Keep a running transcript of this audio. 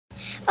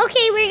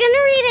Okay, we're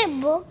gonna read a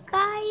book,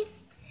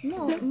 guys.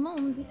 No,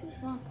 Mom, this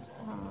is not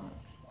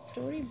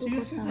story book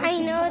or something.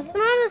 I know it's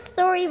not a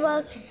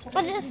storybook,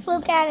 but just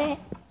look at it.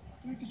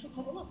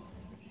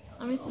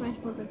 আমি smash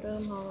potato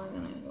ভালো লাগে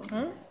না এগুলো।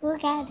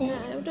 Look at it.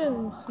 হ্যাঁ ওটা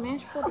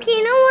smash potato. Okay,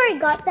 you know where I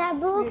got that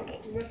book?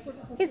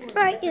 It's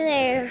right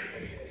there.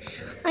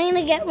 I'm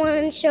gonna get one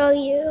and show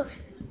you.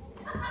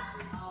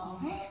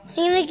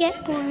 I'm gonna get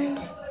one.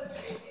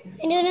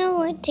 I don't know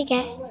what to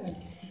get.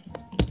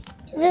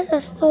 Is this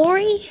a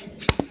story?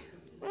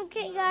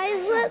 Okay, guys,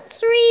 let's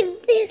read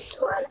this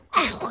one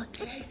out.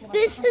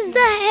 This is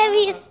the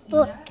heaviest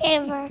book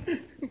ever.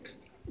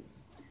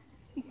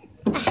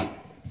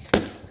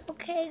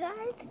 Okay,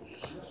 guys,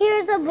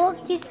 here's a book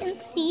you can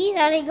see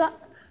that I got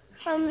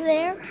from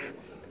there.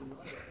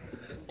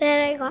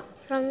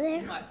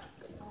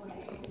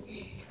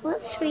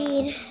 Let's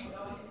read.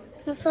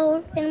 Let's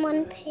open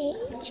one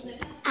page.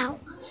 Ow.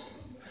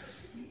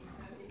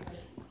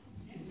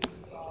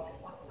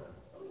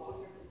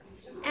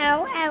 Ow,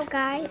 ow,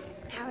 guys.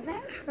 Ow,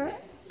 that hurt.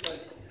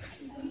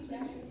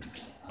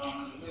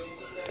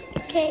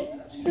 Okay,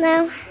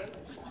 now.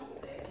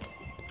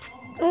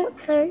 Oh,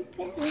 it's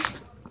open.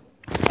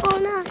 Oh,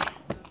 no.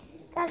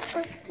 Gotta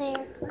put it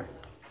there.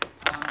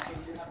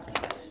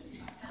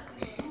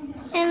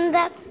 And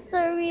that's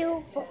the real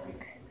book.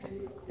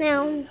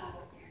 Now,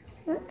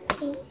 let's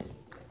see.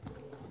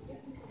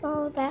 It's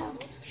all about.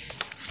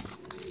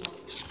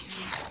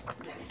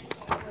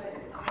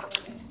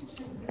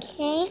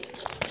 Okay.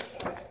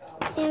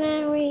 And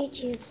I'll read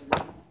you.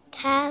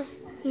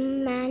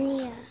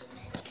 Tasmania.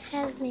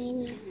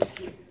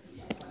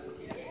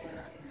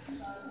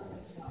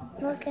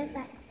 Look at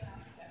that.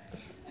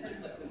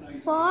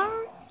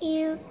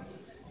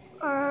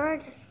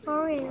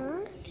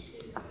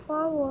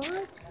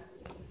 Forward.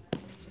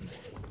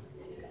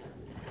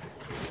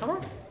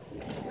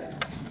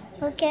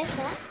 Look at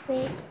that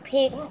big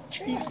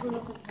picture.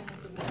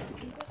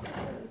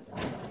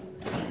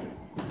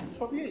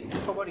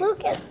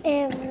 Look at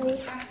everything.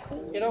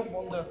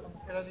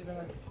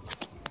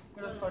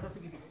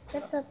 Look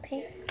at the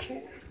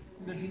picture.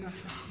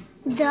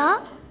 The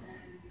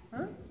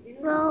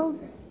world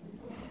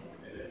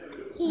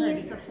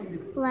is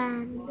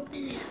land.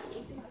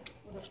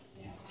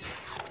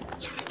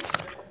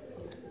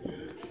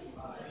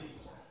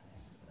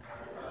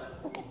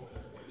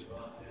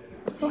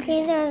 Okay,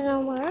 there's no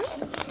more.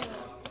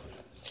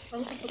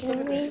 Can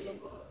we?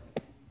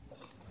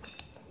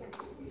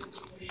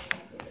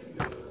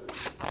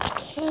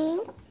 Okay.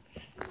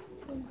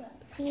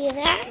 See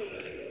that?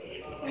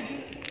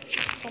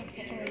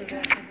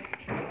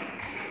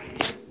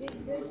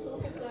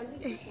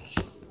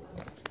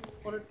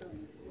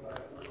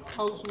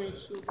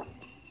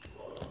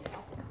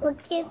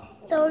 Look at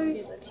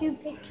those two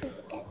pictures.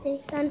 Look at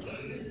this one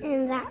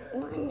and that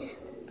one.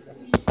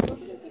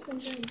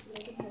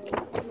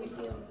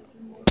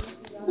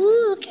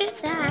 Ooh, look at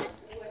that.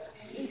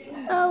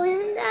 Oh,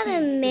 isn't that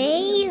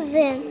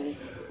amazing?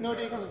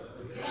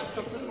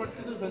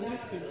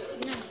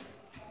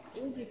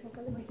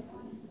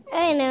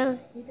 I know.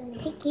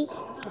 Tiki.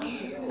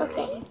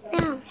 Okay,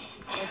 now.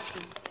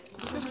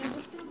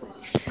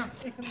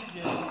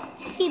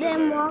 See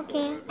them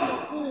walking.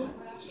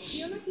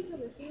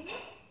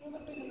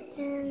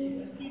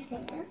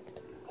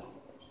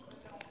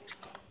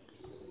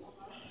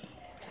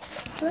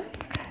 Look.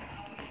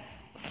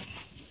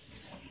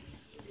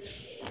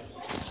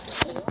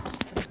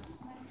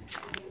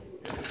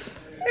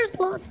 There's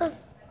lots of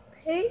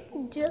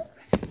pages.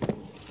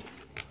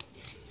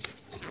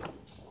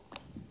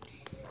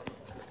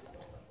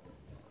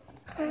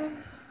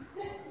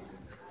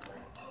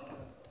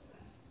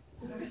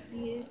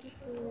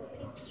 Beautiful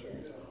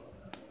pictures.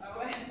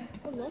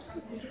 Oh, lots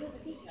of beautiful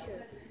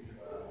pictures.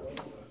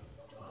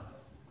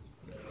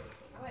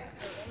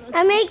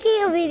 I'm making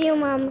a video,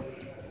 Mom.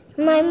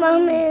 My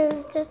mom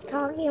is just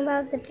talking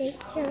about the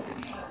pictures.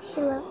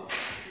 She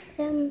loves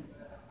them.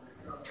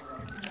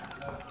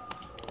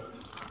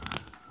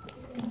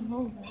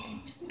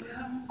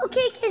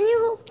 Okay, can you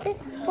hold this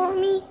for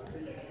me?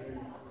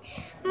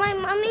 My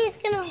mommy's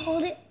gonna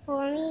hold it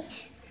for me.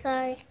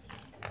 Sorry.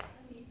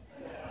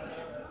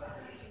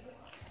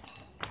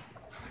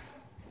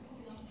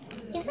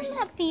 Isn't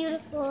that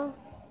beautiful?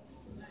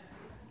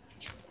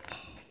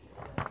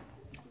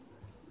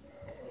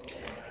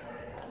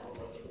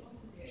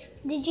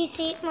 Did you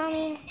see it,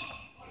 Mommy?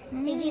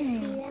 Did you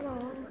see it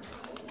all?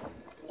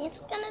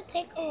 It's gonna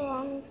take a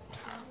long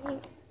time.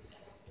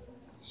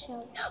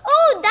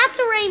 Oh, that's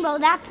a rainbow.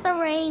 That's the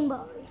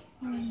rainbow.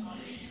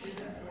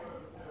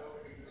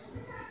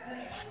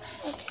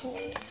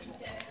 Okay.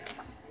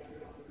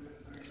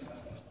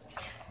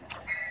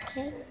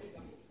 Okay.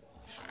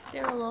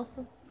 There are lots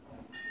of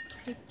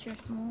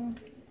pictures more.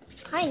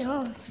 I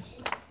know.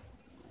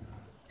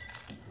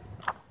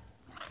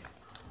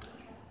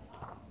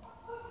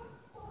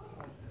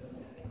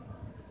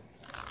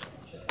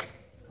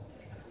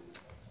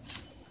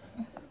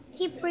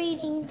 Keep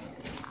reading.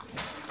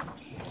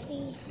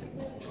 Okay.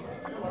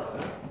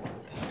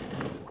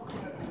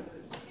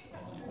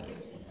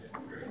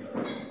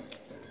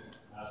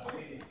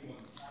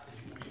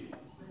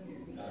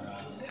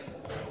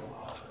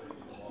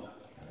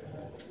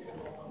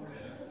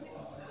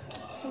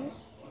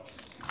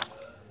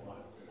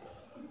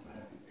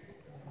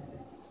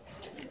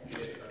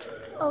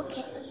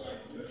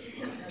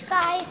 Okay.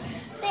 Guys,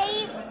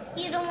 say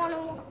you don't want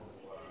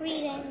to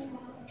read anymore.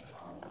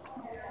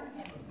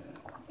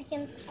 We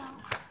can stop.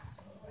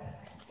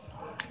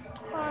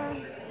 Or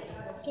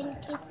we can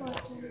keep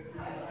working.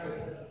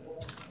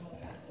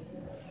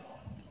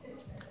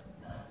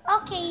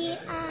 Okay,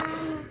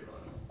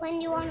 when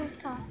do you want to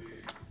stop?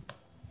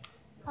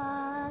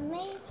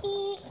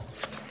 Maybe,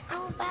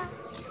 how about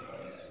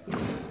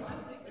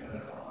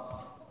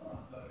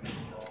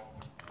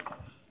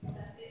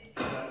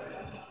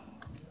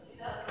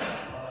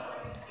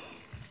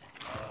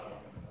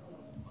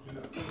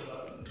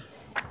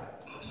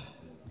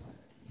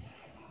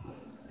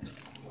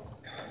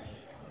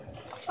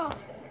so,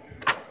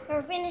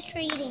 we're finished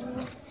reading.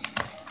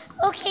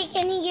 Okay,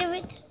 can you give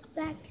it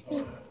back to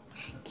me?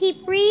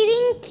 Keep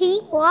reading,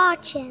 keep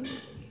watching.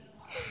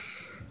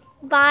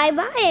 Bye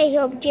bye. I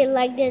hope you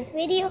liked this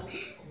video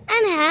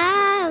and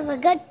have a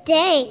good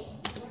day.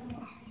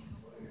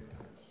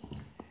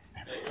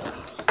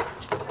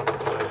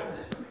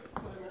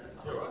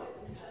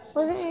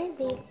 Wasn't it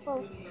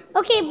beautiful?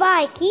 Okay,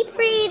 bye. Keep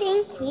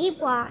reading, keep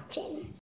watching.